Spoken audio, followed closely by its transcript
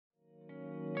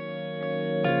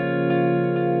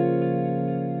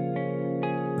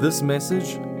This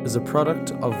message is a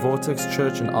product of Vortex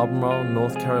Church in Albemarle,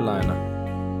 North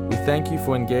Carolina. We thank you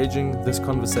for engaging this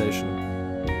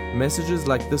conversation. Messages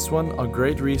like this one are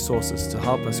great resources to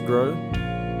help us grow,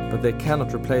 but they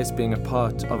cannot replace being a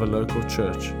part of a local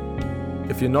church.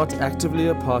 If you're not actively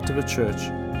a part of a church,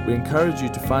 we encourage you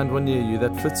to find one near you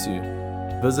that fits you,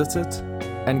 visit it,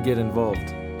 and get involved.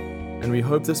 And we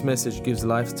hope this message gives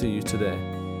life to you today.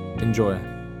 Enjoy.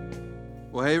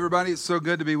 Well, hey everybody, it's so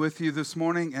good to be with you this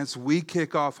morning as we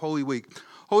kick off Holy Week.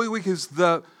 Holy Week is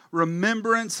the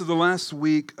remembrance of the last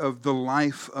week of the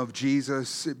life of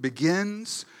Jesus. It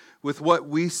begins with what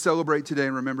we celebrate today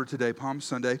and remember today, Palm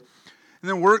Sunday, and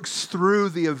then works through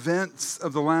the events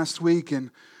of the last week. And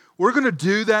we're going to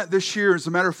do that this year. As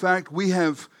a matter of fact, we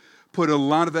have put a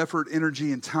lot of effort,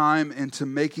 energy, and time into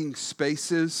making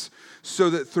spaces so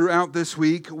that throughout this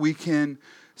week we can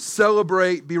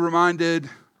celebrate, be reminded,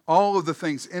 all of the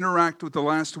things, interact with the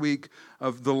last week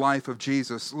of the life of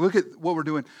Jesus. Look at what we're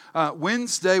doing.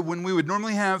 Wednesday, when we would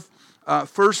normally have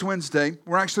First Wednesday,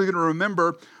 we're actually going to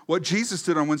remember what Jesus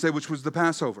did on Wednesday, which was the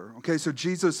Passover. Okay, so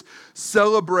Jesus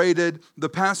celebrated the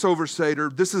Passover Seder.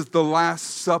 This is the Last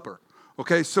Supper.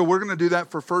 Okay, so we're going to do that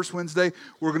for First Wednesday.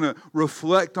 We're going to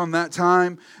reflect on that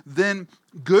time. Then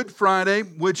Good Friday,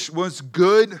 which was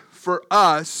good for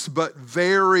us, but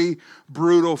very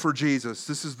brutal for Jesus.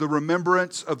 This is the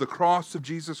remembrance of the cross of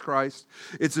Jesus Christ.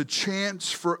 It's a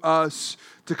chance for us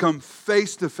to come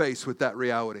face to face with that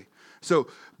reality. So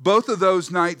both of those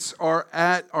nights are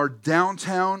at our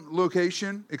downtown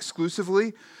location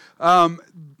exclusively.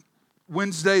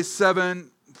 Wednesday is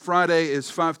 7, Friday is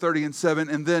 5:30 and 7,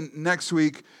 and then next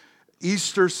week,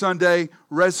 Easter Sunday,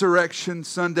 Resurrection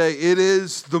Sunday. It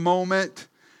is the moment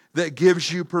that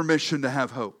gives you permission to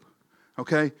have hope.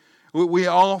 Okay? We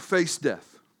all face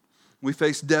death. We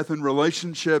face death in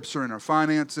relationships or in our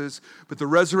finances, but the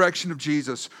resurrection of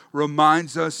Jesus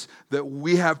reminds us that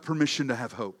we have permission to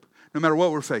have hope, no matter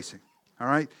what we're facing. All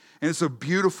right? And it's a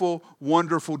beautiful,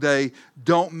 wonderful day.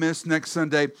 Don't miss next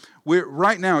Sunday.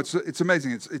 Right now, it's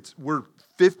amazing. We're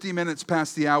 50 minutes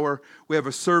past the hour. We have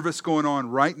a service going on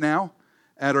right now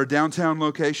at our downtown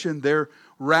location. They're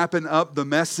wrapping up the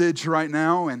message right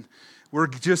now, and we're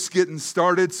just getting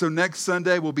started. So next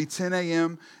Sunday will be 10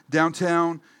 a.m.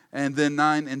 downtown, and then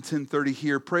 9 and 10:30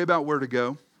 here. Pray about where to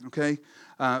go, okay?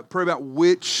 Pray about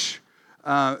which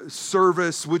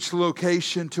service, which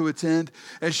location to attend.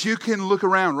 As you can look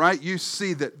around, right, you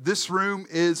see that this room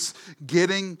is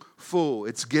getting full.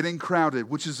 It's getting crowded,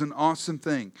 which is an awesome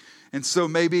thing. And so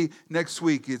maybe next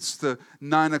week it's the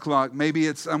 9 o'clock. Maybe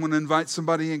it's I'm going to invite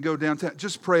somebody and go downtown.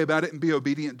 Just pray about it and be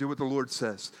obedient. Do what the Lord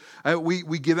says.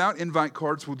 We give out invite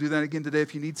cards. We'll do that again today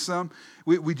if you need some.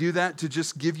 We do that to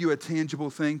just give you a tangible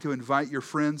thing to invite your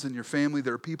friends and your family.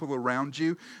 There are people around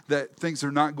you that things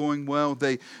are not going well.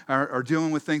 They are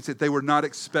dealing with things that they were not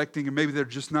expecting, and maybe they're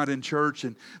just not in church.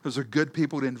 And those are good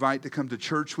people to invite to come to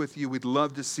church with you. We'd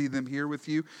love to see them here with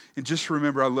you. And just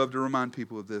remember, I love to remind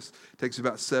people of this. It takes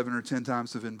about 7 or 10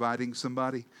 times of inviting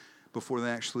somebody before they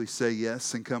actually say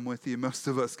yes and come with you. Most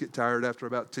of us get tired after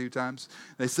about 2 times.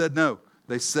 They said no.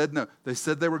 They said no. They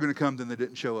said they were going to come, then they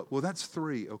didn't show up. Well, that's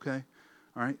 3, okay?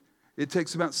 All right? It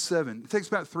takes about 7. It takes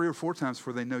about 3 or 4 times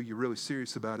before they know you're really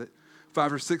serious about it.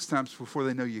 5 or 6 times before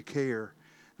they know you care.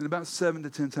 Then about 7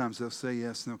 to 10 times they'll say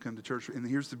yes and they'll come to church. And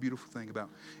here's the beautiful thing about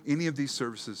any of these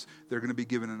services. They're going to be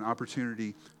given an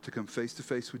opportunity to come face to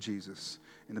face with Jesus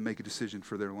and to make a decision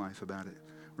for their life about it.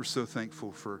 We're so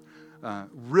thankful for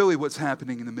really what's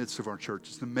happening in the midst of our church.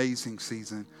 It's an amazing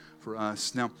season for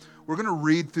us. Now, we're going to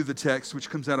read through the text, which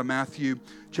comes out of Matthew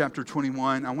chapter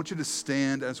 21. I want you to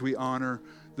stand as we honor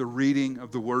the reading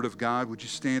of the Word of God. Would you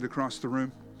stand across the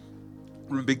room? We're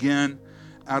going to begin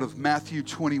out of Matthew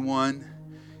 21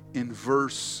 in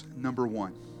verse number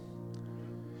 1.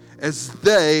 As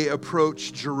they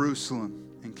approached Jerusalem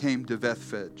and came to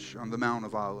Bethphage on the Mount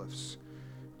of Olives,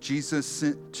 Jesus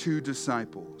sent 2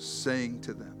 disciples, saying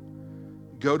to them,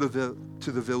 "Go to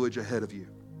the village ahead of you,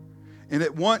 and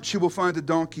at once you will find a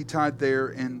donkey tied there,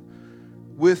 and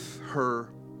with her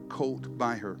colt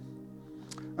by her.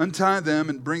 Untie them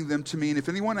and bring them to me, and if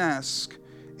anyone asks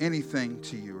anything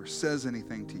to you or says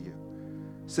anything to you,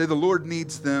 say the Lord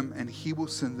needs them, and he will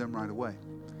send them right away."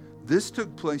 This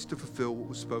took place to fulfill what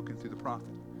was spoken through the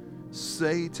prophet.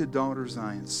 "Say to daughter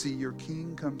Zion, see, your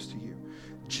king comes to you,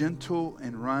 gentle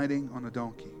and riding on a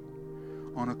donkey,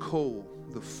 on a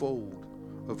colt, the foal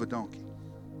of a donkey."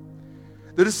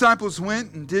 The disciples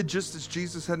went and did just as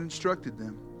Jesus had instructed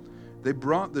them. They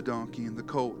brought the donkey and the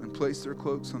colt and placed their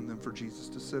cloaks on them for Jesus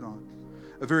to sit on.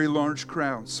 A very large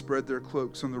crowd spread their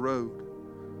cloaks on the road,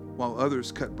 while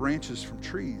others cut branches from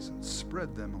trees and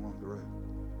spread them along the road.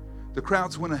 The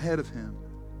crowds went ahead of him.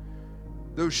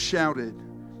 Those shouted,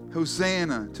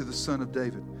 Hosanna to the Son of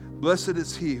David. Blessed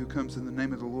is he who comes in the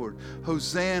name of the Lord.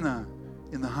 Hosanna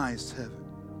in the highest heaven.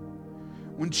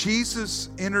 When Jesus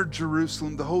entered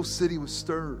Jerusalem, the whole city was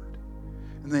stirred.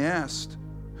 And they asked,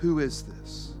 who is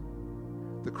this?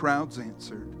 The crowds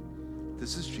answered,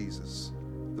 this is Jesus,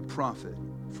 the prophet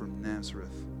from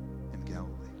Nazareth in Galilee.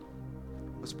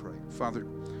 Let's pray. Father,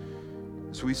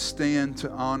 as we stand to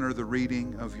honor the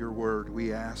reading of your word,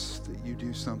 we ask that you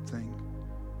do something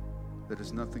that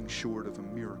is nothing short of a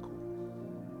miracle.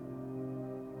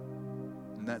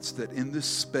 And that's that in this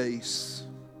space,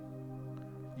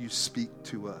 you speak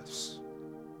to us.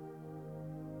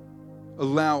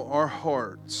 Allow our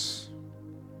hearts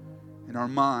and our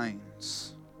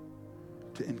minds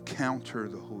to encounter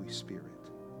the Holy Spirit.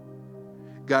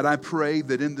 God, I pray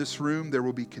that in this room there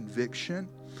will be conviction,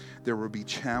 there will be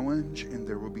challenge, and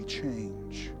there will be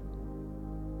change.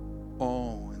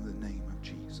 All in the name of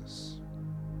Jesus.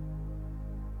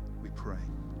 We pray.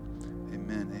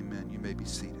 Amen, amen. You may be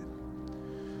seated.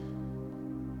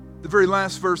 The very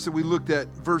last verse that we looked at,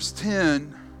 verse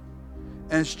 10,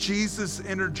 as Jesus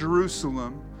entered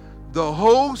Jerusalem, the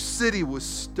whole city was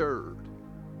stirred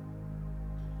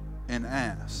and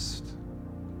asked,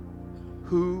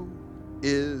 who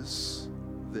is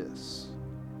this?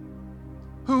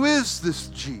 Who is this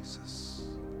Jesus?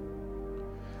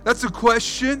 That's a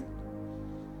question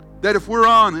that, if we're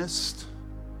honest,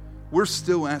 we're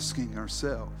still asking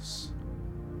ourselves.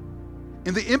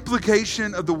 And the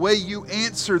implication of the way you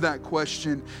answer that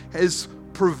question is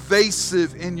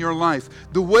pervasive in your life.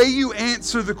 The way you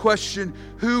answer the question,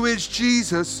 who is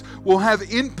Jesus, will have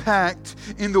impact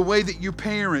in the way that you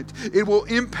parent. It will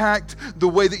impact the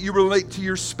way that you relate to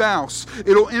your spouse.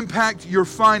 It'll impact your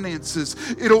finances.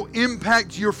 It'll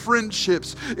impact your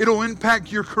friendships. It'll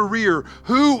impact your career.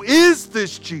 Who is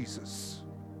this Jesus?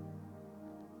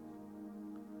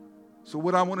 So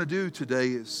what I want to do today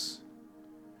is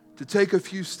to take a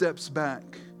few steps back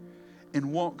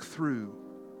and walk through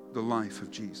the life of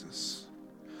Jesus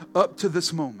up to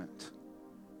this moment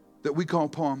that we call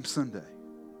Palm Sunday.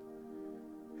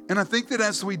 And I think that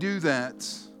as we do that,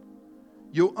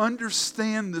 you'll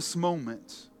understand this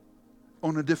moment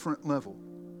on a different level.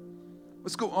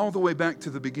 Let's go all the way back to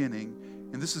the beginning,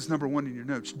 and this is number one in your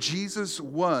notes. Jesus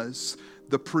was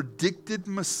the predicted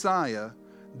Messiah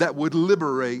that would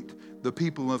liberate the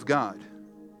people of God.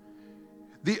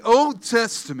 The Old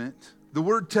Testament, the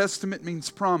word testament means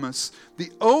promise.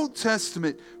 The Old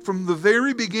Testament, from the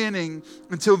very beginning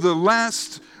until the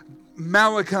last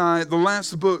Malachi, the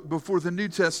last book before the New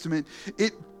Testament,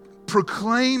 it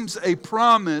proclaims a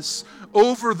promise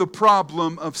over the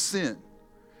problem of sin.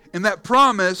 And that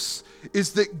promise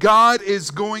is that God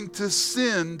is going to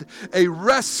send a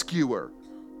rescuer.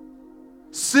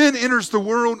 Sin enters the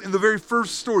world in the very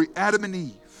first story, Adam and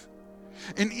Eve.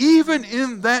 And even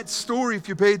in that story, if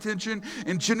you pay attention,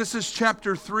 in Genesis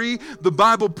chapter 3, the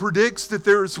Bible predicts that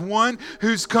there is one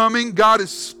who's coming. God is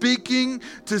speaking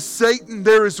to Satan.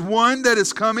 There is one that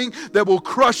is coming that will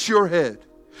crush your head.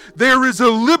 There is a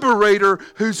liberator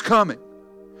who's coming.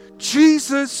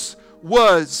 Jesus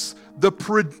was the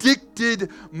predicted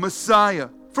Messiah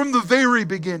from the very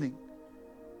beginning.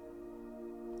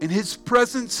 And his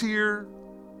presence here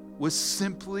was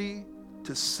simply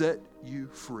to set you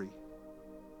free.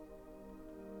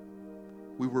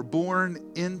 We were born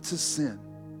into sin,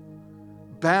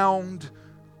 bound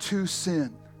to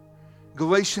sin.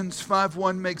 Galatians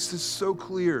 5:1 makes this so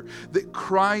clear that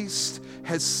Christ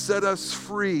has set us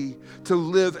free to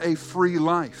live a free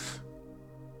life.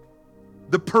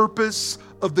 The purpose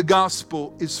of the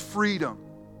gospel is freedom.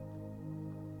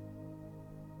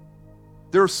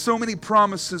 There are so many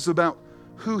promises about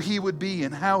who he would be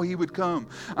and how he would come.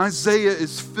 Isaiah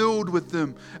is filled with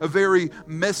them, a very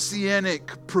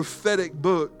messianic, prophetic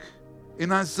book.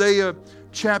 In Isaiah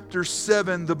chapter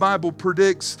 7, the Bible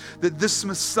predicts that this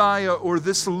Messiah or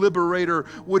this liberator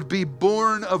would be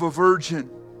born of a virgin.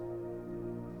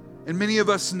 And many of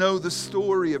us know the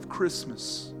story of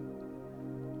Christmas.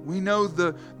 We know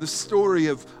the story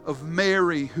of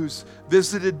Mary, who's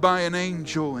visited by an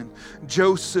angel, and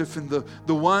Joseph and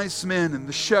the wise men and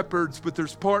the shepherds, but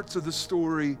there's parts of the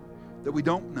story that we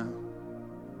don't know.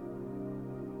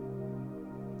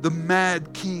 The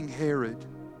mad King Herod,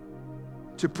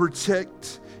 to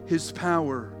protect his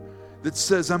power, that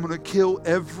says, I'm going to kill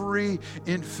every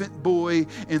infant boy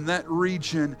in that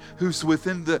region who's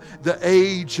within the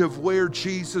age of where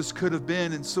Jesus could have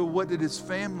been. And so what did his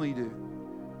family do?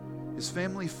 His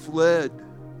family fled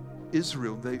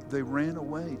Israel. They ran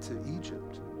away to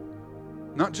Egypt.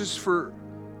 Not just for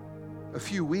a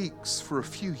few weeks, for a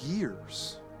few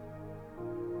years.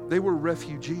 They were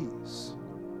refugees.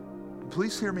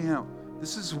 Please hear me out.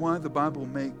 This is why the Bible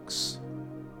makes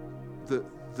the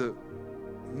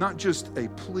not just a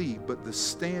plea, but the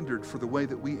standard for the way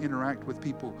that we interact with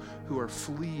people who are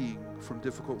fleeing from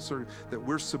difficult circumstances, that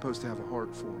we're supposed to have a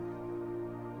heart for.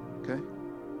 Okay?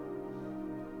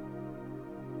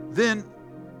 Then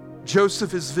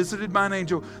Joseph is visited by an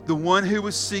angel. The one who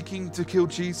was seeking to kill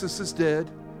Jesus is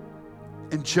dead.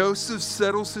 And Joseph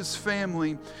settles his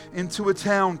family into a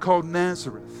town called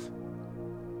Nazareth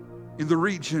in the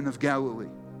region of Galilee.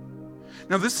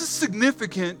 Now, this is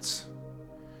significant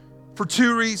for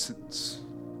two reasons.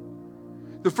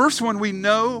 The first one we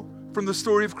know from the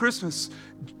story of Christmas.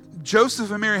 Joseph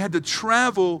and Mary had to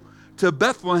travel to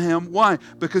Bethlehem. Why?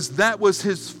 Because that was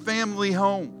his family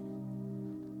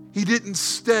home. He didn't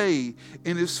stay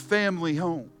in his family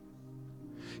home.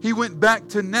 He went back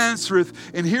to Nazareth,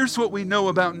 and here's what we know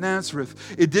about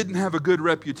Nazareth. It didn't have a good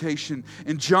reputation.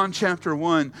 In John chapter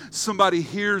 1, somebody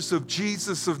hears of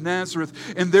Jesus of Nazareth,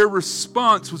 and their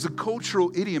response was a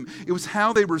cultural idiom. It was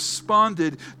how they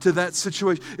responded to that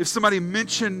situation. If somebody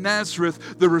mentioned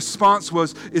Nazareth, the response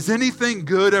was, is anything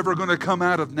good ever going to come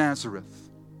out of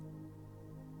Nazareth?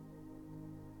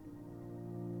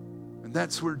 And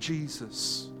that's where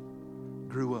Jesus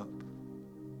grew up.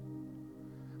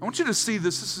 I want you to see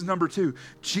this. This is number 2.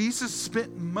 Jesus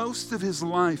spent most of his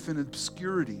life in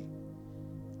obscurity.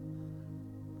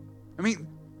 I mean,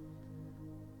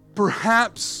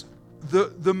 perhaps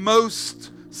the most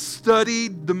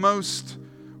studied, the most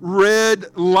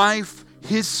read life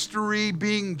history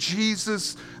being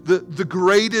Jesus, the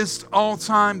greatest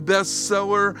all-time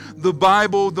bestseller, the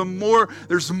Bible.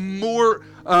 There's more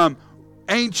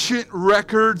ancient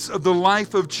records of the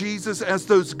life of Jesus as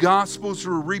those Gospels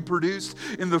were reproduced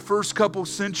in the first couple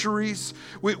centuries.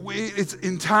 It's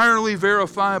entirely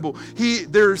verifiable.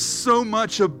 There's so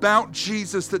much about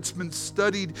Jesus that's been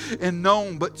studied and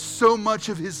known, but so much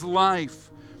of his life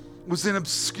was in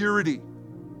obscurity.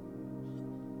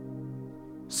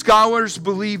 Scholars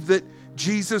believe that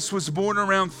Jesus was born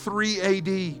around 3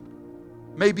 AD,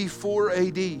 maybe 4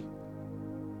 AD.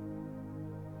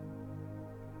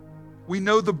 We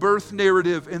know the birth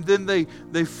narrative, and then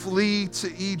they flee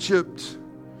to Egypt.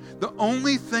 The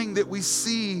only thing that we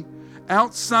see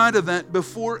outside of that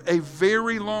before a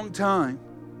very long time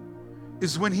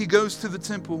is when he goes to the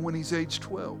temple when he's age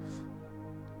 12.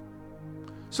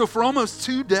 So for almost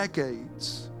 2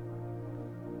 decades,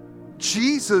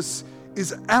 Jesus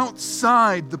is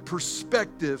outside the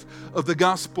perspective of the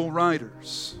gospel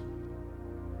writers.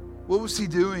 What was he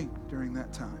doing during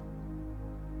that time?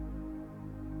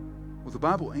 Well, the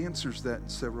Bible answers that in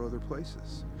several other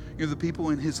places. You know, the people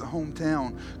in his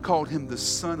hometown called him the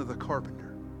son of the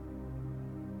carpenter.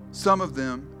 Some of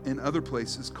them in other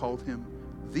places called him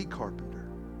the carpenter.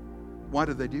 Why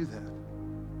did they do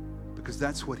that? Because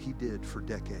that's what he did for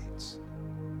decades.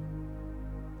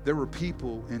 There were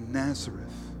people in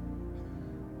Nazareth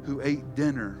who ate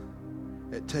dinner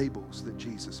at tables that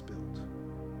Jesus built,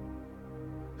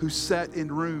 who sat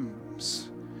in rooms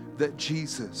that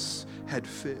Jesus had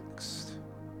fixed.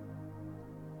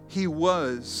 He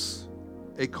was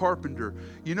a carpenter.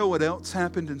 You know what else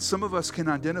happened? And some of us can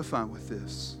identify with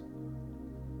this.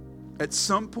 At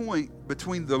some point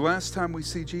between the last time we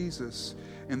see Jesus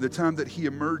and the time that he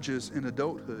emerges in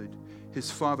adulthood,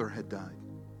 his father had died.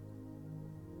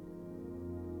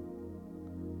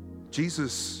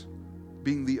 Jesus,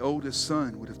 being the oldest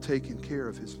son, would have taken care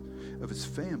of his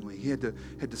family. He had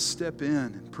to step in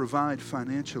and provide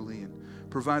financially and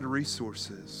provide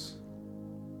resources.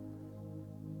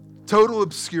 Total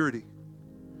obscurity.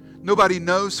 Nobody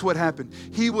knows what happened.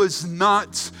 He was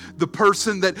not the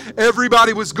person that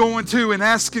everybody was going to and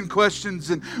asking questions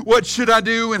and what should I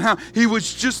do and how. He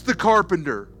was just the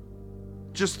carpenter.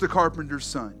 Just the carpenter's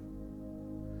son.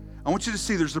 I want you to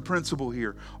see there's a principle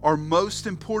here. Our most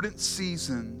important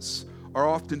seasons are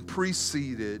often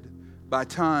preceded by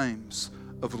times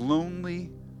of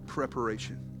lonely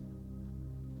preparation.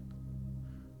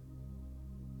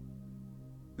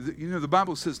 You know, the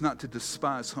Bible says not to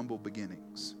despise humble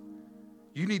beginnings.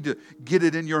 You need to get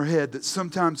it in your head that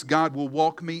sometimes God will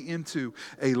walk me into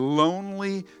a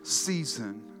lonely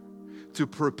season to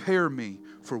prepare me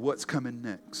for what's coming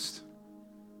next.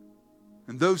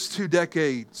 In those 2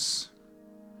 decades,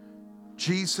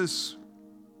 Jesus,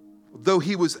 though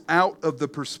he was out of the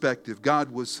perspective,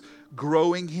 God was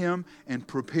growing him and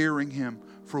preparing him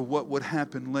for what would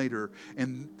happen later.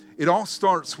 And it all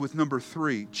starts with number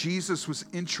 3. Jesus was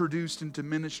introduced into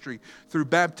ministry through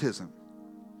baptism.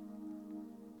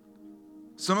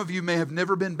 Some of you may have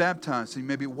never been baptized. And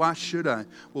maybe, why should I?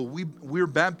 Well, we're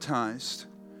baptized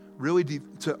really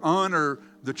to honor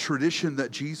the tradition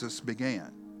that Jesus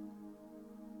began.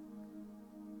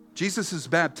 Jesus is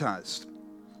baptized.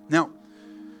 Now,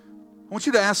 I want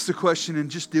you to ask the question and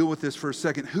just deal with this for a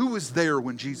second. Who was there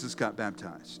when Jesus got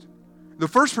baptized? The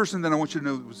first person that I want you to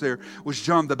know was there was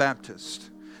John the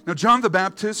Baptist. Now, John the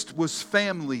Baptist was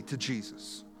family to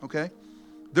Jesus, okay?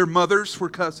 Their mothers were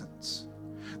cousins.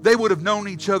 They would have known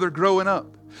each other growing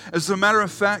up. As a matter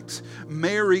of fact,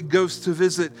 Mary goes to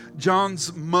visit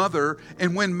John's mother,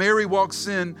 and when Mary walks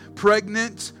in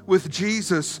pregnant with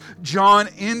Jesus, John,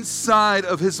 inside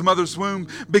of his mother's womb,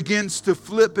 begins to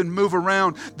flip and move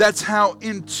around. That's how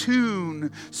in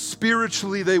tune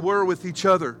spiritually they were with each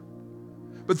other.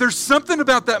 But there's something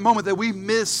about that moment that we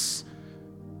miss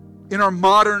in our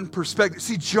modern perspective.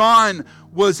 See, John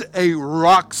was a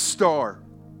rock star.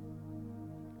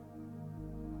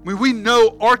 I mean, we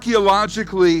know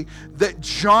archaeologically that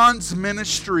John's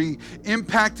ministry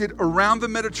impacted around the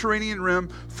Mediterranean rim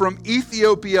from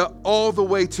Ethiopia all the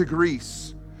way to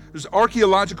Greece. There's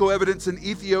archaeological evidence in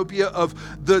Ethiopia of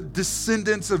the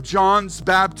descendants of John's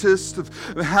Baptist, of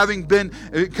having been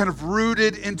kind of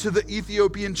rooted into the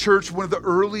Ethiopian church, one of the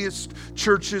earliest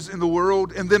churches in the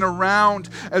world. And then around,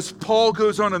 as Paul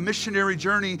goes on a missionary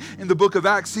journey in the book of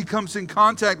Acts, he comes in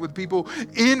contact with people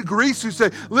in Greece who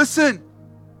say, listen,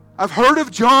 I've heard of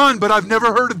John, but I've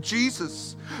never heard of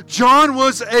Jesus. John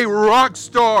was a rock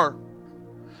star.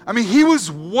 I mean, he was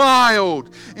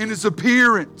wild in his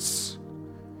appearance.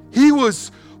 He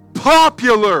was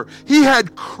popular. He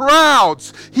had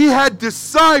crowds. He had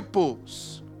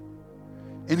disciples.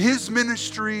 And his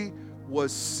ministry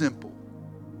was simple.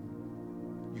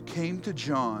 You came to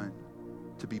John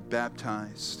to be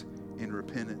baptized in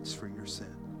repentance for your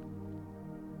sin.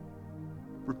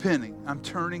 Repenting. I'm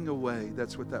turning away.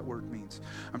 That's what that word means.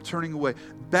 I'm turning away.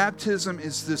 Baptism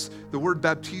is this, the word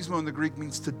baptismo in the Greek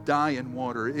means to die in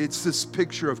water. It's this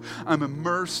picture of I'm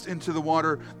immersed into the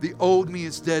water. The old me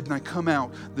is dead and I come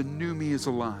out. The new me is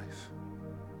alive.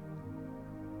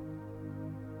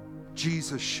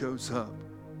 Jesus shows up.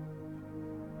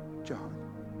 John,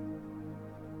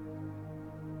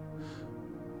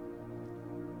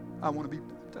 I want to be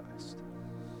baptized.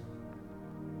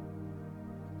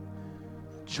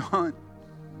 John,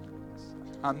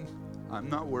 I'm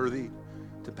not worthy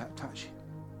to baptize you.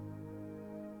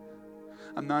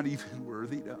 I'm not even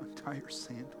worthy to untie your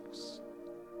sandals.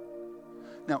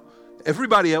 Now,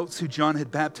 everybody else who John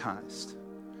had baptized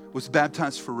was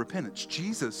baptized for repentance.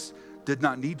 Jesus did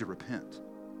not need to repent.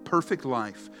 Perfect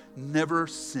life, never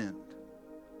sinned.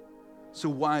 So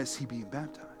why is he being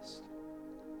baptized?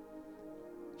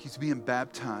 He's being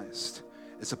baptized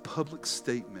as a public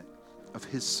statement of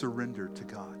his surrender to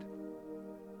God.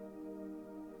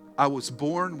 I was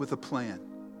born with a plan,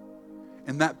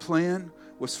 and that plan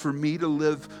was for me to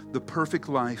live the perfect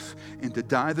life and to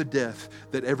die the death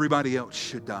that everybody else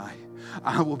should die.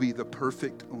 I will be the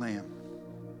perfect lamb.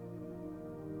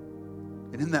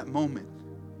 And in that moment,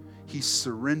 he's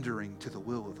surrendering to the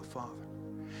will of the Father.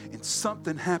 And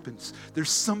something happens. There's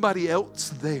somebody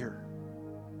else there.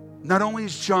 Not only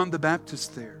is John the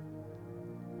Baptist there,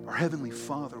 our Heavenly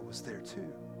Father was there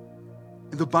too.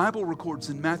 And the Bible records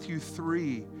in Matthew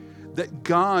 3 that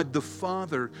God, the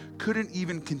Father, couldn't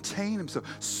even contain himself,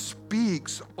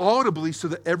 speaks audibly so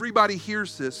that everybody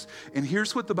hears this. And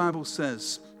here's what the Bible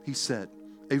says. He said,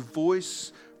 a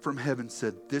voice from heaven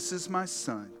said, "This is my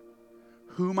Son,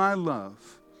 whom I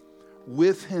love.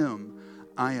 With him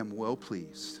I am well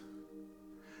pleased."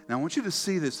 Now I want you to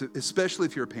see this, especially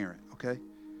if you're a parent, okay?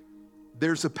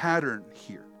 There's a pattern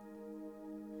here.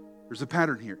 There's a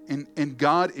pattern here. And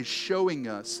God is showing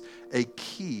us a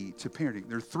key to parenting.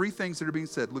 There are three things that are being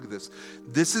said. Look at this.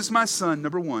 This is my Son,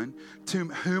 number one, to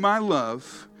whom I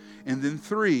love. And then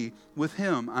three, with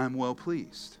him I am well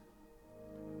pleased.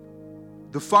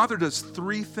 The Father does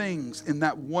three things in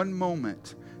that one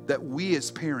moment that we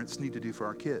as parents need to do for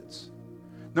our kids.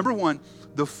 Number one,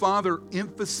 the Father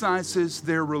emphasizes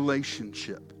their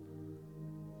relationship.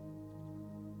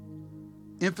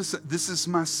 This is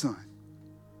my Son.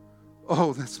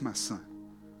 Oh, that's my Son.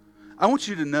 I want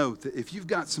you to know that if you've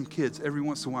got some kids, every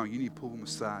once in a while, you need to pull them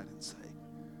aside and say,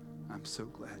 "I'm so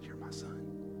glad you're my son.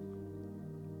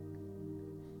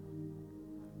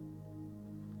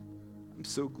 I'm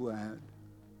so glad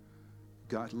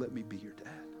God let me be your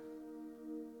dad.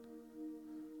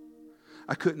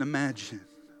 I couldn't imagine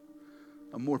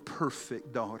a more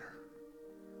perfect daughter.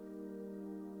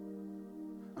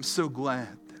 I'm so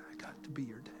glad that I got to be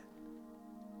your dad."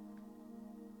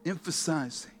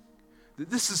 Emphasizing that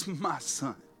this is my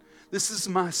Son. This is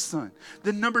my Son.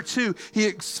 Then number two, he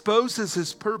exposes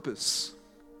his purpose.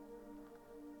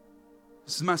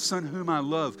 This is my son whom I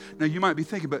love. Now you might be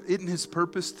thinking, but isn't his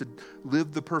purpose to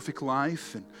live the perfect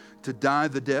life and to die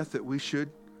the death that we should?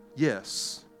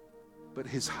 Yes, but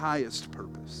his highest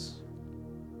purpose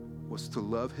was to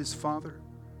love his Father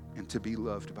and to be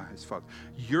loved by his Father.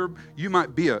 You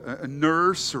might be a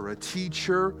nurse or a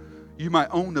teacher. You might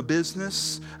own a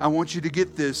business. I want you to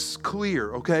get this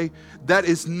clear, okay? That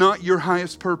is not your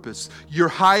highest purpose. Your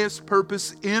highest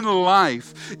purpose in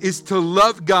life is to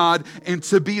love God and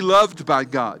to be loved by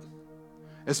God.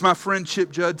 As my friend Chip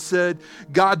Judd said,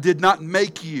 God did not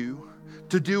make you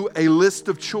to do a list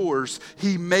of chores.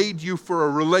 He made you for a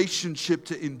relationship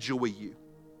to enjoy you.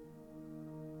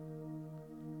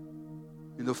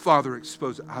 And the Father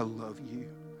exposed, I love you.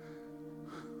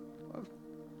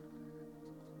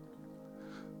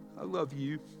 I love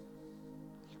you. You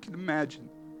can imagine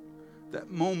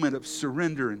that moment of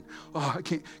surrender and, I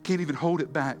can't even hold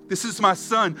it back. This is my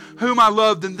son whom I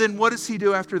loved. And then what does he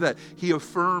do after that? He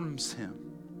affirms him.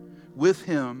 With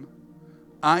him,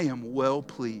 I am well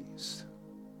pleased.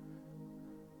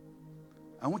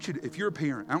 I want you to, if you're a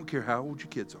parent, I don't care how old your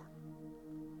kids are.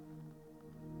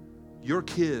 Your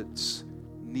kids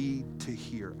need to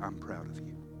hear, I'm proud of you.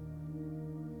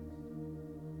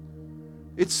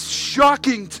 It's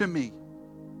shocking to me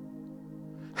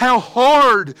how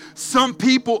hard some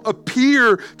people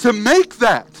appear to make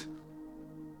that.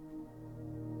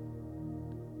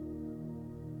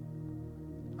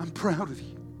 I'm proud of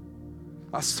you.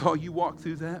 I saw you walk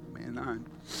through that, man.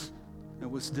 It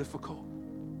was difficult.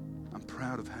 I'm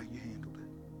proud of how you handled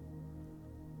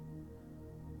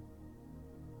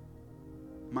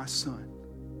it. My son,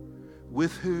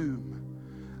 with whom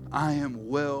I am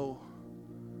well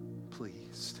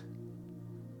pleased.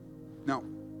 Now,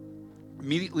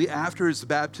 immediately after his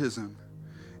baptism,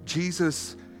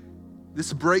 Jesus,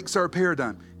 this breaks our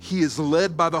paradigm. He is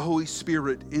led by the Holy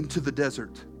Spirit into the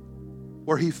desert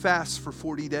where he fasts for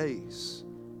 40 days.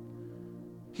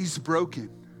 He's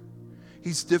broken.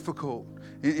 He's difficult,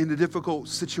 in a difficult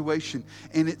situation.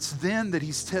 And it's then that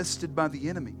he's tested by the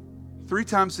enemy. 3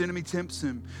 times the enemy tempts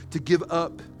him to give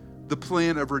up the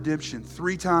plan of redemption.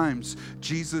 3 times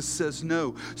Jesus says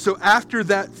no. So after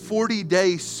that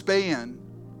 40-day span,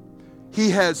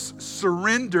 he has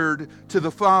surrendered to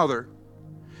the Father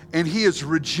and he has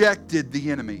rejected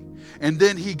the enemy. And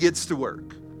then he gets to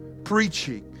work,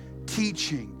 preaching,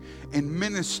 teaching, and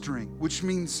ministering, which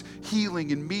means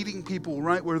healing and meeting people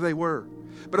right where they were.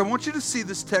 But I want you to see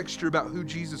this texture about who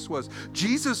Jesus was.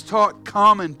 Jesus taught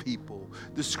common people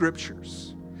the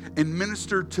scriptures and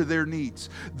ministered to their needs.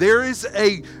 There is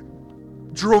a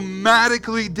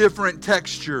dramatically different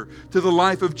texture to the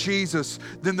life of Jesus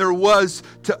than there was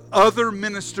to other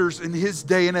ministers in his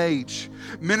day and age.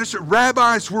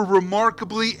 Rabbis were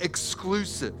remarkably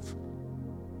exclusive.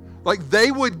 Like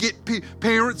they would get,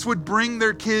 parents would bring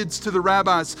their kids to the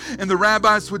rabbis and the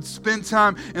rabbis would spend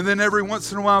time, and then every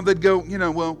once in a while they'd go,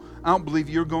 well, I don't believe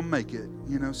you're going to make it.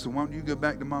 So why don't you go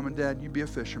back to mom and dad, you be a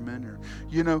fisherman, or,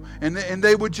 and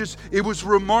they would just, it was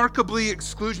remarkably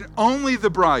exclusion. Only the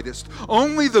brightest,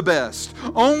 only the best,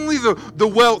 only the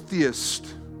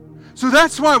wealthiest. So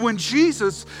that's why when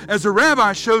Jesus, as a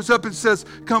rabbi, shows up and says,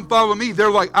 come follow me,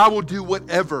 they're like, I will do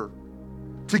whatever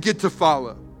to get to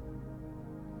follow.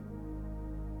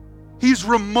 He's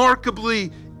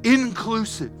remarkably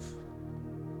inclusive.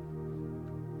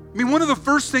 I mean, one of the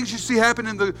first things you see happen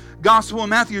in the Gospel of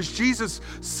Matthew is Jesus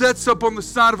sets up on the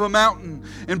side of a mountain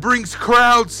and brings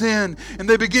crowds in, and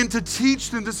they begin to teach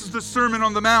them. This is the Sermon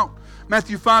on the Mount,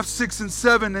 Matthew 5, 6, and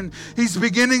 7. And he's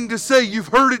beginning to say, you've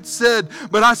heard it said,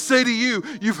 but I say to you,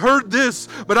 you've heard this,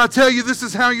 but I tell you this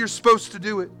is how you're supposed to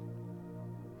do it.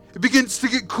 It begins to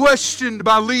get questioned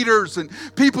by leaders and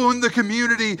people in the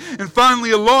community. And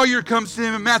finally, a lawyer comes to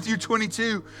him in Matthew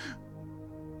 22.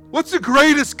 What's the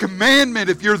greatest commandment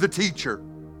if you're the teacher?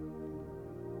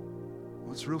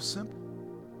 Well, it's real simple.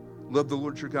 Love the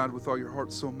Lord your God with all your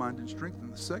heart, soul, mind, and strength.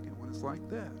 And the second one is like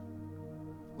that.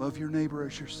 Love your neighbor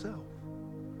as yourself.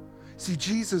 See,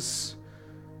 Jesus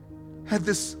had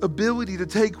this ability to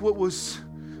take what was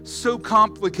so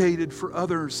complicated for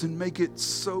others and make it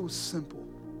so simple.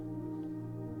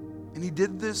 And he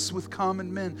did this with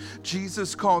common men.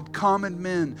 Jesus called common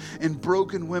men and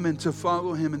broken women to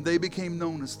follow him, and they became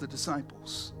known as the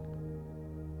disciples.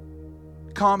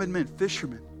 Common men,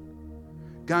 fishermen,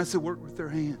 guys that work with their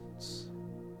hands.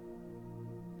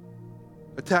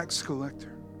 A tax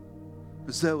collector,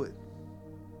 a zealot.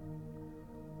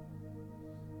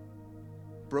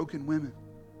 Broken women.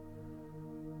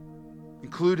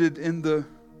 Included in the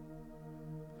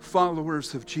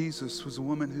followers of Jesus was a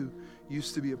woman who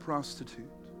used to be a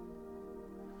prostitute.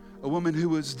 a woman who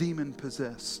was demon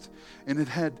possessed and had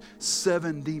had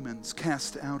 7 demons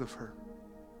cast out of her.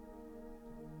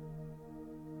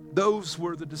 Those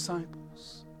were the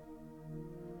disciples.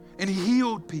 And he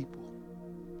healed people.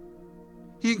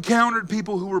 He encountered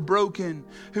people who were broken,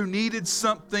 who needed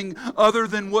something other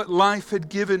than what life had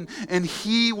given, and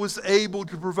he was able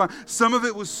to provide. Some of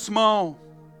it was small,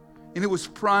 and it was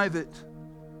private.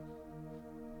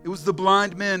 It was the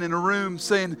blind men in a room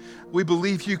saying, "We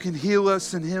believe you can heal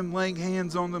us," and him laying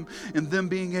hands on them and them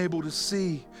being able to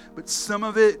see. But some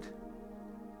of it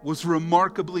was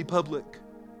remarkably public.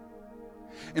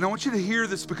 And I want you to hear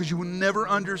this, because you will never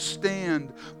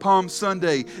understand Palm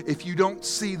Sunday if you don't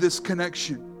see this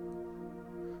connection.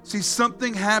 See,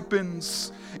 something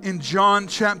happens in John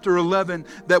chapter 11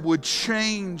 that would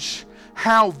change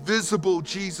how visible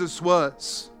Jesus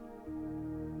was.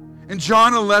 In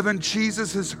John 11,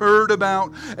 Jesus has heard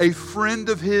about a friend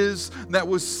of his that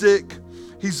was sick.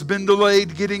 He's been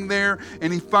delayed getting there,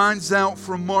 and he finds out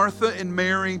from Martha and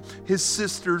Mary, his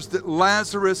sisters, that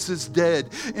Lazarus is dead.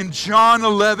 In John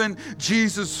 11,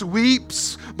 Jesus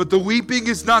weeps, but the weeping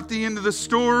is not the end of the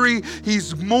story.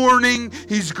 He's mourning,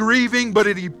 he's grieving, but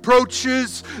he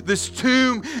approaches this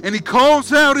tomb, and he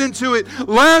calls out into it,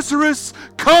 "Lazarus,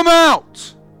 come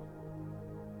out!"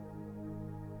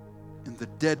 And the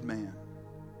dead man,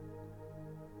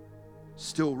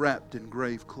 still wrapped in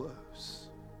grave clothes,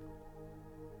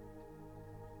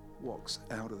 walks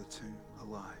out of the tomb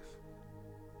alive.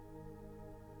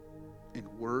 And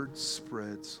word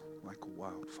spreads like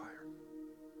wildfire.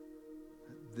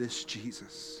 This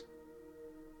Jesus,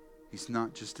 he's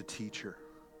not just a teacher,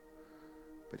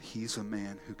 but he's a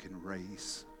man who can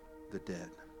raise the dead.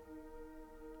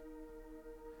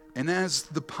 And as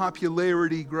the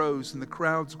popularity grows and the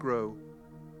crowds grow,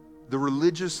 the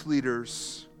religious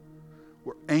leaders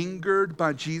were angered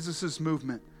by Jesus'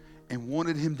 movement and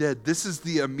wanted him dead. This is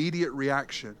the immediate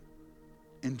reaction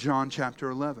in John chapter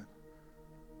 11.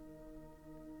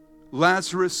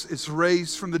 Lazarus is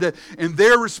raised from the dead, and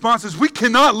their response is, "We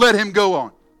cannot let him go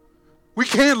on. We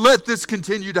can't let this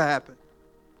continue to happen."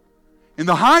 And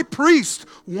the high priest,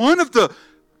 one of the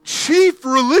chief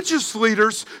religious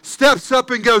leaders, steps up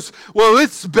and goes, "Well,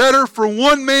 it's better for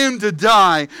one man to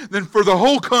die than for the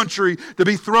whole country to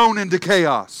be thrown into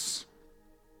chaos."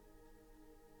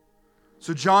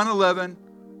 So John 11,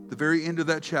 the very end of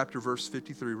that chapter, verse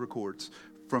 53 records,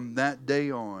 "From that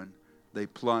day on, they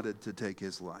plotted to take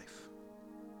his life."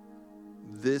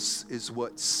 This is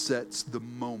what sets the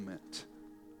moment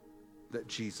that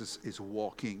Jesus is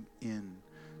walking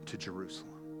into Jerusalem.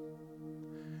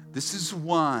 This is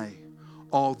why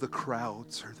all the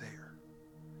crowds are there.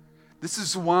 This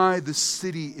is why the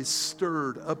city is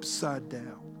stirred upside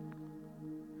down.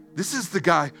 This is the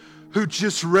guy who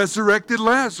just resurrected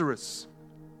Lazarus.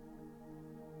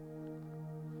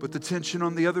 But the tension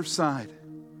on the other side,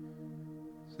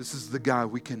 this is the guy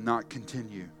we cannot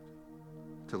continue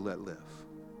to let live.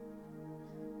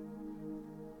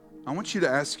 I want you to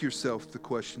ask yourself the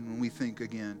question when we think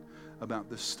again about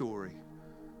this story.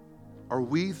 Are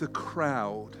we the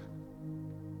crowd,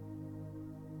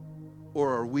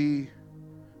 or are we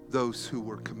those who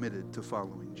were committed to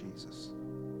following Jesus?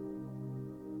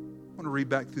 I want to read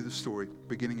back through the story,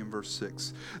 beginning in verse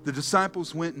 6. The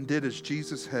disciples went and did as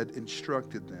Jesus had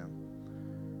instructed them.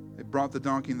 They brought the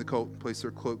donkey and the colt and placed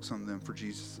their cloaks on them for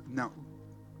Jesus. Now,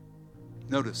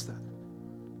 notice that.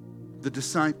 The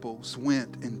disciples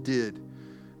went and did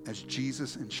as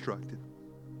Jesus instructed.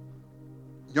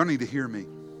 Y'all need to hear me.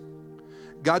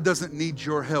 God doesn't need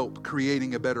your help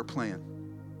creating a better plan.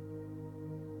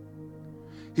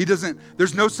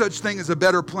 There's no such thing as a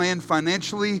better plan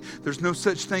financially. There's no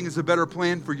such thing as a better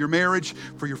plan for your marriage,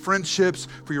 for your friendships,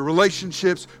 for your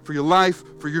relationships, for your life,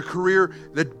 for your career.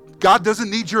 That God doesn't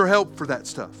need your help for that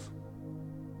stuff.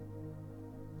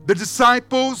 The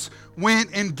disciples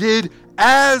went and did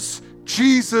as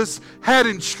Jesus had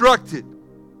instructed.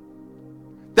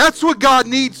 That's what God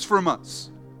needs from us.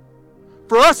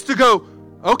 For us to go,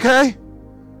 "Okay,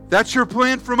 that's your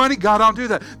plan for money? God, I'll do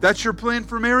that. That's your plan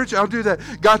for marriage? I'll do that.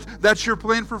 God, that's your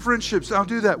plan for friendships? I'll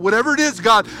do that. Whatever it is,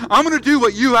 God, I'm going to do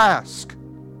what you ask."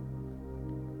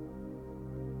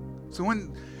 So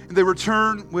when they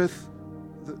return with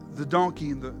the donkey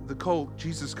and the colt,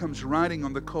 Jesus comes riding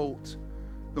on the colt,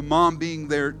 the mom being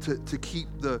there to keep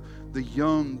the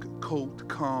young colt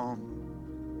calm.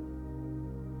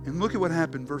 And look at what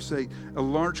happened, verse 8. A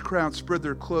large crowd spread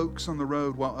their cloaks on the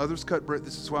road while others cut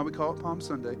this is why we call it Palm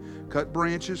Sunday, cut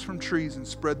branches from trees and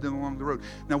spread them along the road.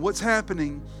 Now what's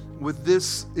happening with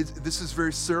this is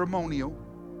very ceremonial.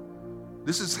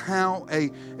 This is how a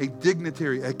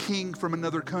dignitary, a king from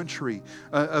another country,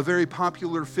 a very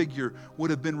popular figure would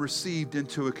have been received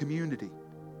into a community.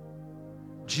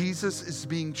 Jesus is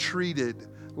being treated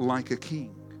like a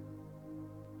king.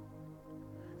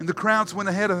 And the crowds went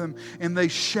ahead of him and they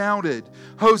shouted,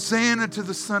 "Hosanna to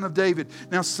the Son of David."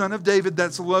 Now, Son of David,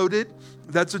 that's loaded.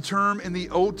 That's a term in the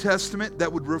Old Testament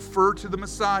that would refer to the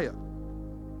Messiah.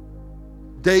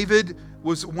 David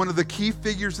was one of the key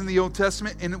figures in the Old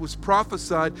Testament, and it was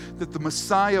prophesied that the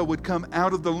Messiah would come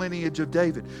out of the lineage of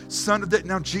David. Son of David.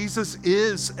 Now, Jesus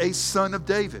is a son of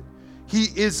David. He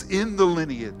is in the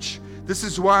lineage. This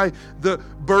is why the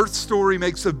birth story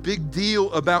makes a big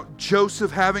deal about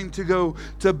Joseph having to go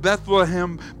to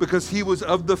Bethlehem, because he was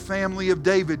of the family of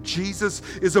David. Jesus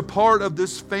is a part of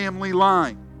this family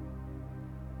line.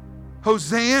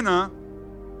 Hosanna,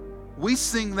 we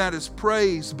sing that as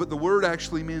praise, but the word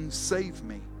actually means save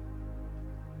me.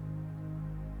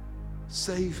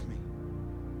 Save me.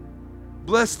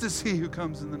 Blessed is he who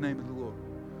comes in the name of the Lord.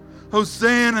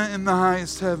 Hosanna in the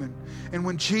highest heaven. And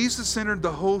when Jesus entered,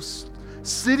 the whole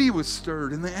city was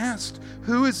stirred, and they asked,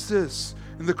 "Who is this?"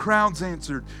 And the crowds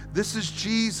answered, "This is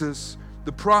Jesus,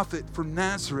 the prophet from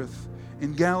Nazareth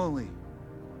in Galilee."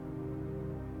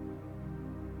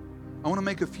 I want to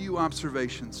make a few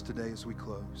observations today as we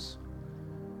close.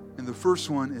 And the first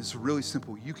one is really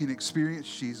simple. You can experience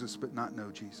Jesus but not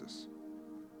know Jesus.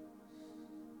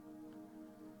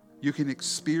 You can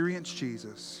experience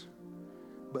Jesus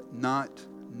but not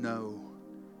know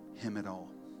him at all.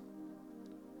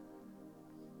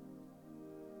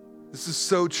 This is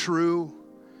so true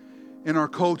in our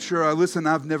culture.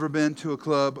 I've never been to a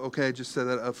club. Okay, just say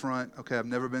that up front. Okay, I've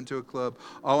never been to a club.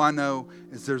 All I know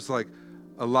is there's like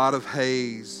a lot of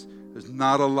haze. There's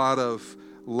not a lot of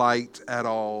light at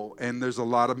all, and there's a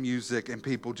lot of music, and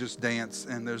people just dance,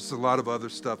 and there's a lot of other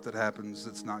stuff that happens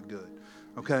that's not good.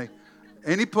 Okay?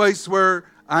 Any place where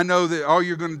I know that all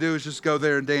you're going to do is just go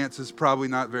there and dance is probably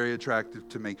not very attractive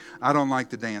to me. I don't like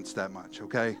to dance that much,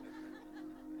 okay?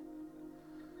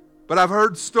 But I've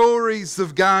heard stories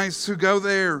of guys who go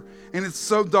there and it's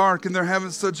so dark and they're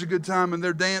having such a good time and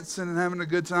they're dancing and having a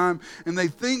good time and they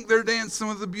think they're dancing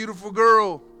with a beautiful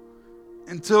girl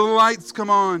until the lights come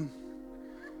on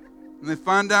and they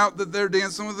find out that they're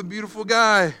dancing with a beautiful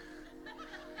guy.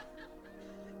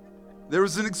 There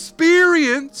was an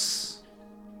experience,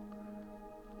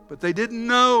 but they didn't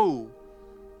know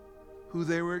who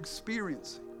they were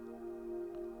experiencing.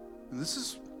 And this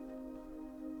is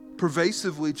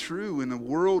pervasively true in a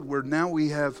world where now we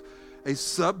have a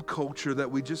subculture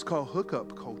that we just call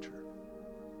hookup culture,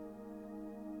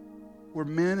 where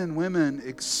men and women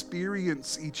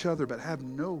experience each other but have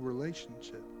no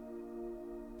relationship.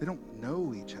 They don't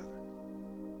know each other.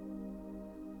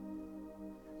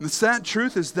 And the sad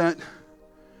truth is that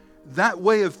that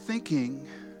way of thinking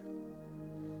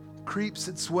creeps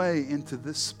its way into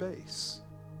this space,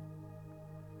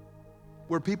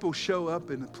 where people show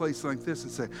up in a place like this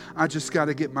and say, "I just got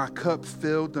to get my cup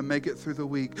filled to make it through the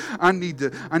week. I need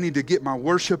to get my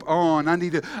worship on. I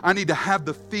need to have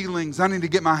the feelings. I need to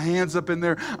get my hands up in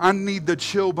there. I need the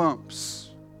chill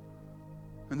bumps."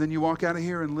 And then you walk out of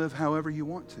here and live however you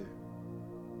want to.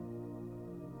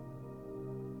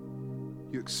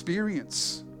 You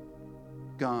experience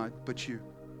God, but you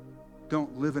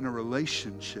don't live in a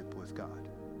relationship with God.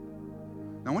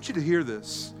 Now I want you to hear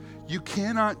this. You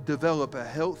cannot develop a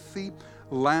healthy,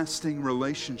 lasting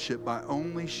relationship by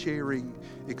only sharing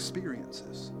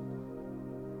experiences.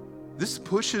 This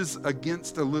pushes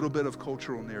against a little bit of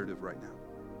cultural narrative right now.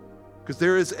 Because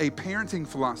there is a parenting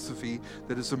philosophy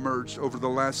that has emerged over the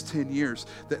last 10 years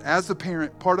that as a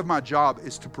parent, part of my job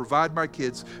is to provide my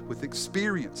kids with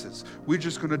experiences. We're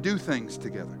just going to do things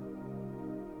together.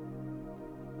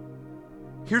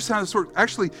 Here's how this works.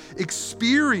 Actually,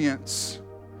 experience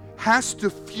has to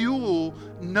fuel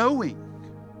knowing.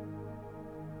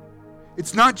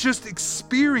 It's not just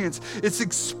experience. It's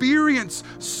experience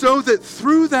so that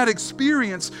through that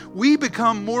experience, we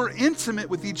become more intimate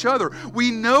with each other. We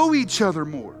know each other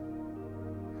more.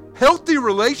 Healthy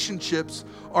relationships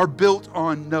are built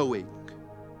on knowing.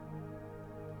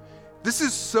 This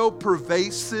is so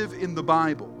pervasive in the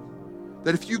Bible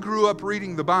that if you grew up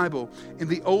reading the Bible, in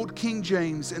the Old King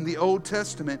James, in the Old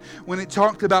Testament, when it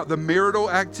talked about the marital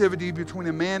activity between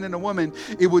a man and a woman,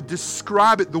 it would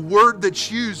describe it. The word that's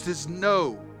used is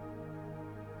know.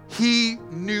 He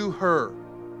knew her.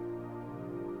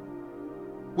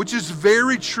 Which is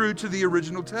very true to the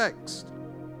original text.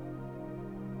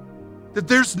 That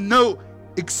there's no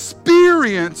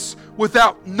experience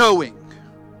without knowing.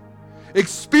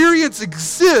 Experience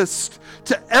exists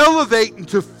to elevate and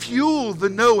to fuel the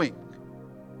knowing.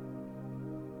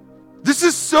 This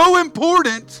is so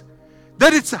important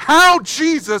that it's how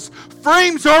Jesus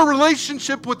frames our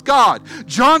relationship with God.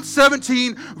 John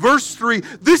 17, verse 3,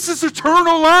 this is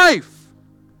eternal life.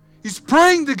 He's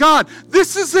praying to God.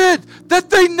 This is it, that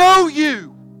they know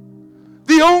you,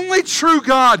 the only true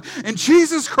God, and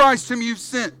Jesus Christ whom you've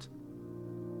sent.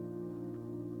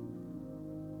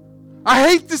 I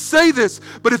hate to say this,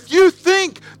 but if you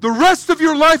think the rest of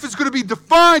your life is going to be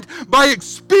defined by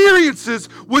experiences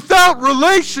without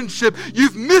relationship,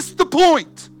 you've missed the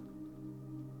point.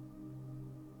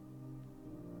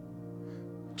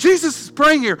 Jesus is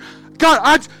praying here,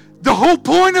 God, the whole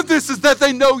point of this is that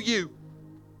they know you.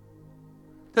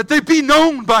 That they be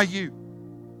known by you.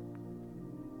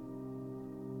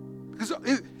 Because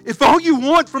if all you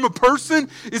want from a person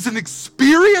is an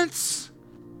experience,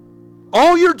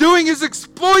 all you're doing is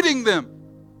exploiting them.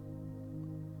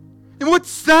 And what's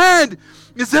sad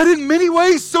is that in many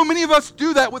ways, so many of us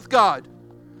do that with God.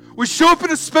 We show up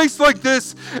in a space like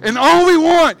this, and all we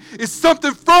want is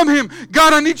something from Him.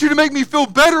 God, I need you to make me feel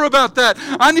better about that.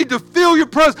 I need to feel your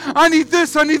presence. I need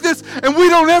this, and we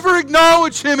don't ever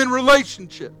acknowledge Him in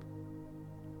relationship.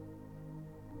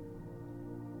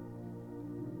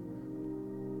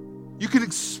 You can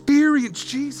experience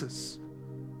Jesus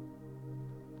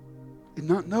and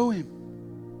not know Him.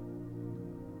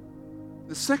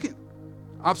 The second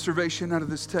observation out of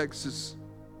this text is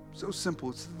so simple.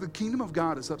 It's the kingdom of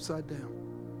God is upside down.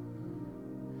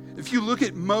 If you look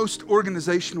at most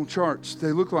organizational charts,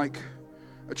 they look like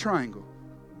a triangle.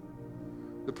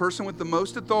 The person with the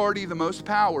most authority, the most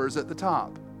power is at the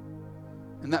top.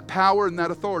 And that power and that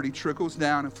authority trickles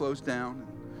down and flows down.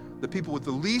 The people with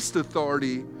the least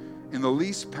authority and the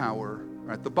least power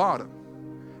are at the bottom.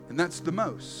 And that's the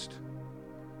most.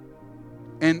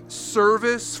 And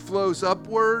service flows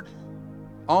upward,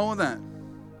 all of that.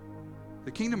 The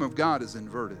kingdom of God is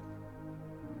inverted.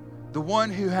 The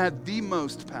one who had the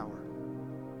most power,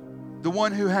 the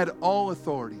one who had all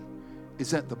authority,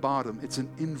 is at the bottom. It's an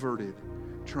inverted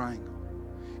triangle.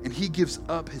 And He gives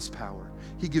up His power.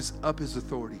 He gives up His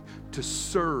authority to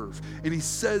serve. And He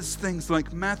says things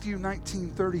like Matthew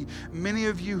 19:30, many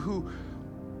of you who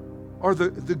are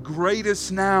the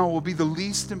greatest now will be the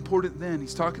least important then.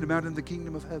 He's talking about in the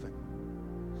kingdom of heaven.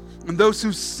 And those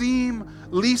who seem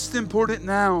least important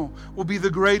now will be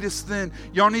the greatest then.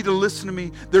 Y'all need to listen to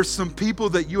me. There's some people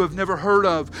that you have never heard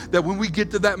of that when we get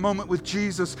to that moment with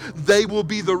Jesus, they will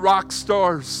be the rock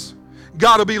stars.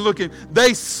 God will be looking.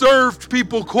 They served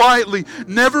people quietly,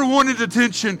 never wanted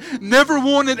attention, never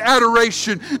wanted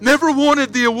adoration, never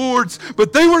wanted the awards,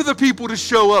 but they were the people to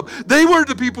show up. They were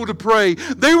the people to pray.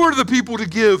 They were the people to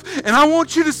give. And I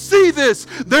want you to see this.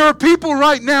 There are people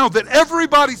right now that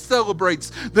everybody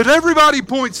celebrates, that everybody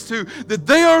points to, that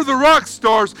they are the rock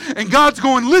stars, and God's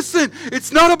going, listen,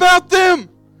 it's not about them.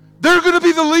 They're going to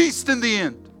be the least in the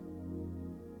end.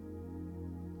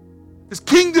 His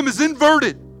kingdom is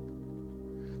inverted.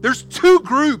 There's two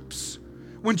groups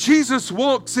when Jesus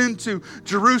walks into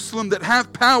Jerusalem that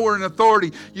have power and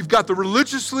authority. You've got the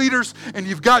religious leaders and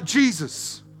you've got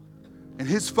Jesus and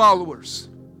His followers.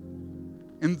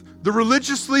 And the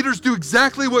religious leaders do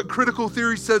exactly what critical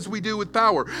theory says we do with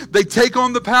power. They take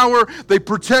on the power, they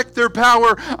protect their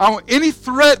power. Any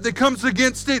threat that comes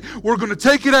against it, we're going to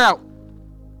take it out.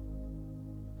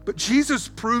 But Jesus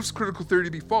proves critical theory to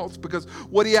be false because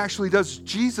what He actually does,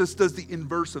 Jesus does the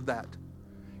inverse of that.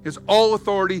 He has all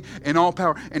authority and all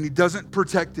power, and He doesn't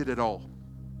protect it at all.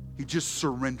 He just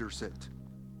surrenders it.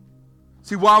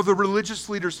 See, while the religious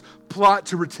leaders plot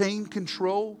to retain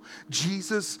control,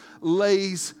 Jesus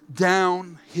lays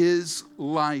down His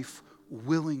life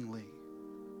willingly,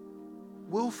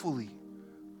 willfully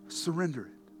surrender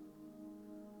it.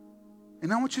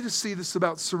 And I want you to see this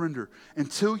about surrender.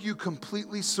 Until you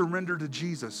completely surrender to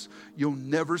Jesus, you'll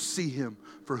never see Him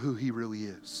for who He really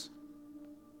is.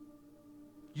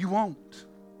 You won't.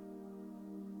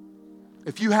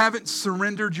 If you haven't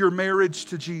surrendered your marriage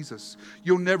to Jesus,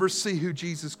 you'll never see who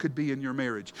Jesus could be in your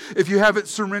marriage. If you haven't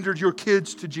surrendered your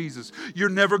kids to Jesus, you're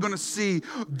never going to see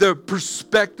the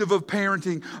perspective of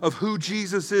parenting of who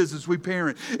Jesus is as we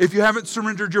parent. If you haven't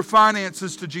surrendered your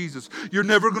finances to Jesus, you're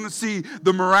never going to see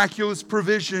the miraculous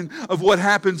provision of what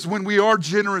happens when we are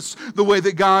generous the way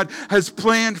that God has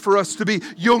planned for us to be.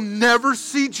 You'll never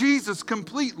see Jesus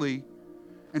completely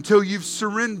until you've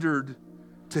surrendered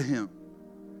to Him.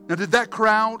 Now, did that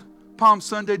crowd, Palm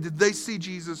Sunday, did they see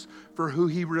Jesus for who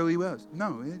He really was?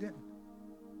 No, they didn't.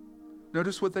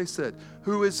 Notice what they said.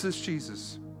 Who is this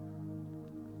Jesus?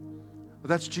 Well,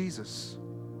 that's Jesus,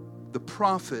 the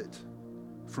prophet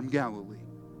from Galilee,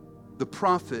 the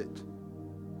prophet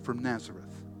from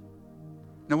Nazareth.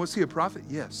 Now, was He a prophet?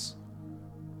 Yes.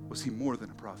 Was he more than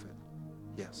a prophet?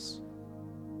 Yes.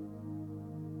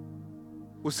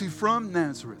 Was he from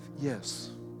Nazareth? Yes.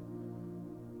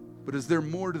 But is there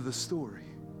more to the story?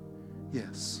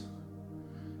 Yes.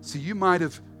 See, you might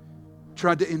have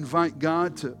tried to invite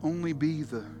God to only be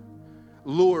the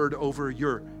Lord over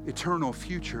your eternal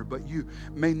future, but you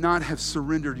may not have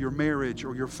surrendered your marriage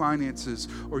or your finances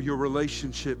or your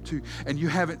relationship to, and you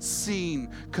haven't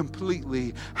seen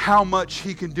completely how much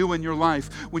He can do in your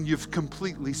life when you've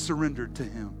completely surrendered to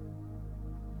Him.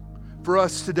 For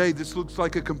us today, this looks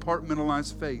like a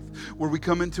compartmentalized faith where we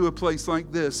come into a place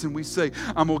like this and we say,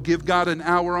 I'm going to give God an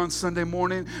hour on Sunday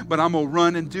morning, but I'm going to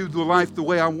run and do the life the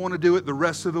way I want to do it the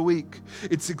rest of the week.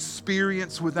 It's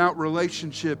experience without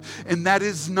relationship, and that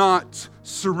is not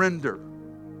surrender.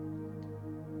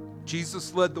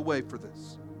 Jesus led the way for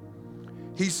this.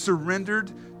 He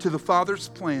surrendered to the Father's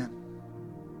plan,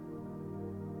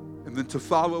 and then to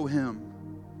follow Him,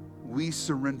 we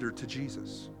surrender to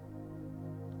Jesus.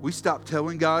 We stop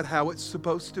telling God how it's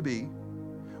supposed to be.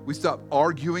 We stop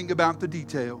arguing about the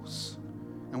details.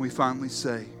 And we finally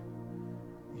say,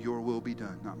 your will be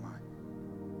done, not mine.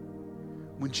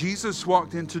 When Jesus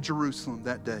walked into Jerusalem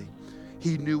that day,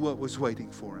 He knew what was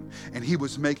waiting for Him. And He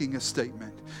was making a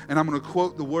statement. And I'm going to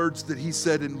quote the words that He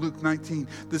said in Luke 19.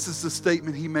 This is the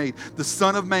statement He made. The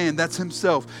Son of Man, that's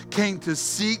Himself, came to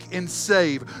seek and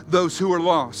save those who are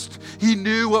lost. He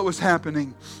knew what was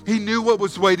happening. He knew what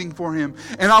was waiting for Him.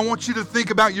 And I want you to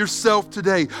think about yourself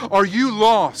today. Are you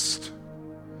lost?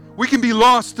 We can be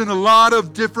lost in a lot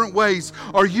of different ways.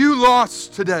 Are you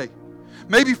lost today?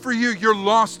 Maybe for you, you're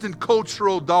lost in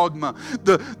cultural dogma.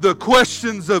 The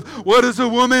questions of what is a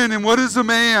woman and what is a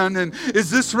man and is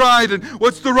this right and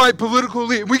what's the right political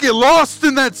leader. We get lost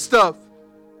in that stuff.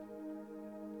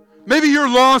 Maybe you're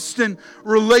lost in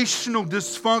relational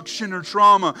dysfunction or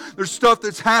trauma. There's stuff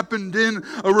that's happened in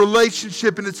a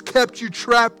relationship and it's kept you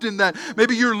trapped in that.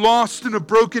 Maybe you're lost in a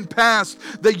broken past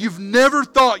that you've never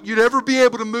thought you'd ever be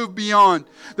able to move beyond.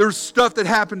 There's stuff that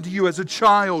happened to you as a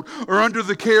child or under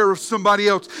the care of somebody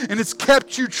else, and it's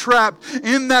kept you trapped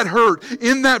in that hurt,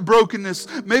 in that brokenness.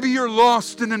 Maybe you're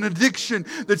lost in an addiction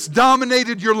that's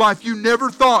dominated your life. You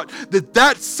never thought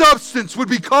that substance would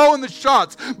be calling the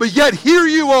shots, but yet here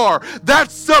you are.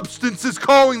 That substance is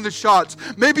calling the shots.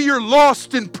 Maybe you're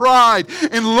lost in pride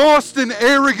and lost in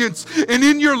arrogance, and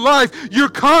in your life you're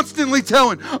constantly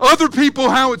telling other people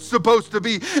how it's supposed to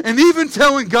be, and even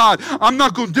telling God, I'm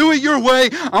not going to do it your way,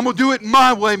 I'm going to do it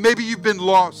my way. Maybe you've been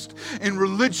lost in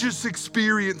religious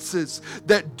experiences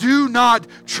that do not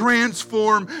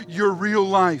transform your real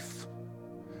life.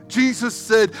 Jesus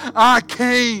said, I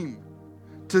came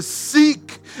to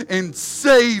seek and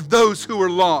save those who are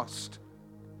lost.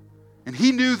 And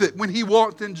He knew that when He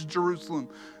walked into Jerusalem,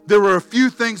 there were a few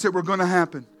things that were going to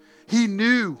happen. He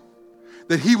knew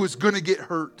that He was going to get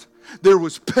hurt. There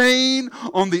was pain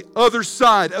on the other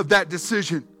side of that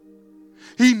decision.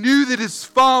 He knew that His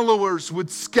followers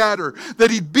would scatter, that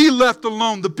He'd be left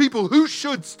alone. The people who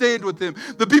should stand with Him,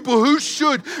 the people who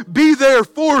should be there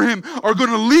for Him are going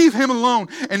to leave Him alone.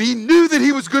 And He knew that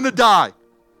He was going to die.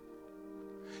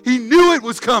 He knew it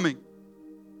was coming.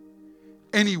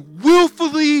 And He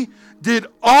willfully did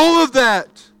all of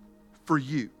that for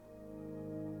you.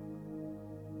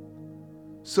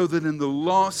 So that in the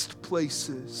lost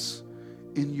places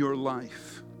in your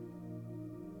life,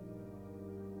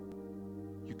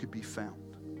 you could be found.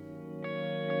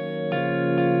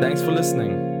 Thanks for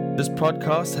listening. This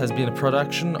podcast has been a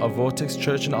production of Vortex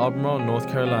Church in Albemarle, North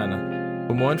Carolina.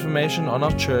 For more information on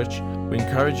our church, we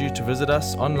encourage you to visit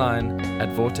us online at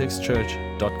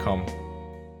vortexchurch.com.